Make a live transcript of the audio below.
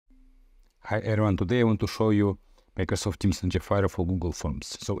Hi everyone, today I want to show you Microsoft Teams Identifier for Google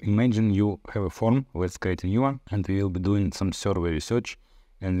Forms. So imagine you have a form, let's create a new one, and we will be doing some survey research,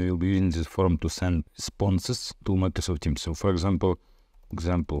 and we will be using this form to send responses to Microsoft Teams. So for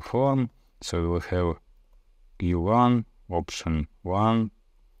example form, so we will have Q1, option 1,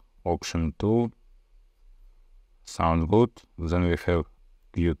 option 2, sounds good. Then we have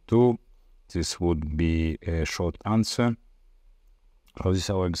Q2, this would be a short answer. So this is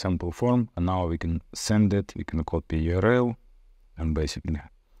our example form, and now we can send it, we can copy URL and basically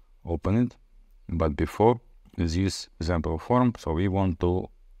open it. But before this example form, so we want to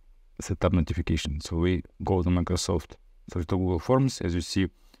set up notification. So we go to Microsoft, so to Google Forms. As you see,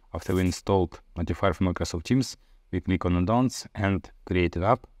 after we installed Notifier for Microsoft Teams, we click on add-ons and create it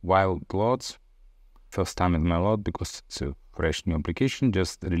up while it loads. First time it may load because it's a fresh new application,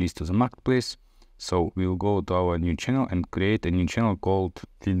 just released to the marketplace. So we'll go to our new channel and create a new channel called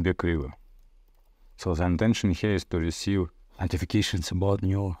Feedback River. So the intention here is to receive notifications about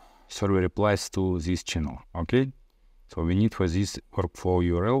new survey replies to this channel, okay? So we need for this workflow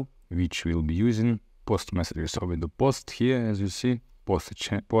URL, which we'll be using post messages. So we do post here, as you see, post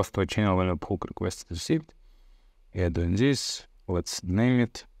to a channel when a pull request is received. We are doing this, let's name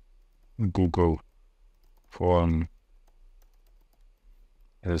it Google Form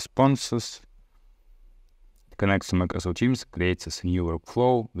Responses. Connects to Microsoft Teams, creates a new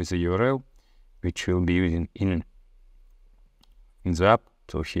workflow with a URL, which we'll be using in the app.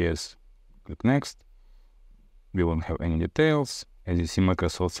 So here's click next. We won't have any details. As you see,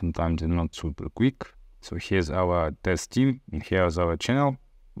 Microsoft sometimes is not super quick. So here's our test team, and here's our channel.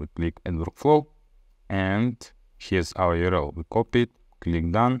 We click add workflow, and here's our URL. We copy it,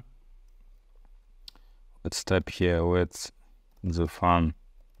 click done. Let's type here, let's the fun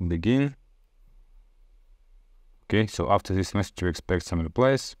begin. Okay, so after this message, we expect some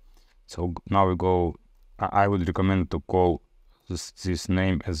replies. So now we go, I would recommend to call this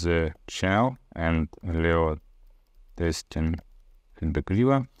name as a channel and Leo testing feedback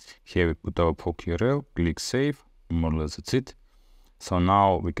river. Here we put our poke URL, click save, more or less that's it. So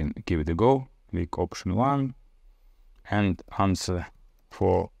now we can give it a go, click option 1 and answer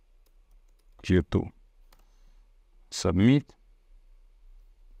for Q2. Submit.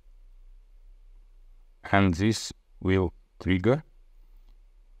 And this will trigger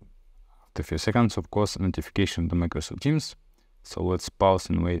after a few seconds, of course, notification to Microsoft Teams. So let's pause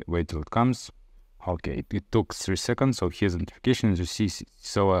and wait till it comes. Okay, it took 3 seconds. So here's the notification. As you see,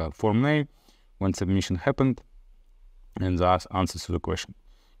 so a form name, when submission happened, and the answers to the question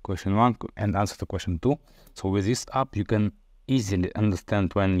 1 and answer to question 2. So with this app, you can easily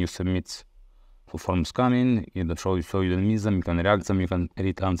understand when you submit for forms coming. You don't so you don't miss them. You can react them. You can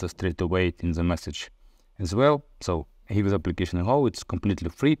read answers straight away in the message as well. So give the application a go. It's completely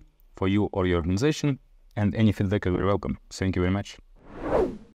free for you or your organization, and any feedback is very welcome. Thank you very much.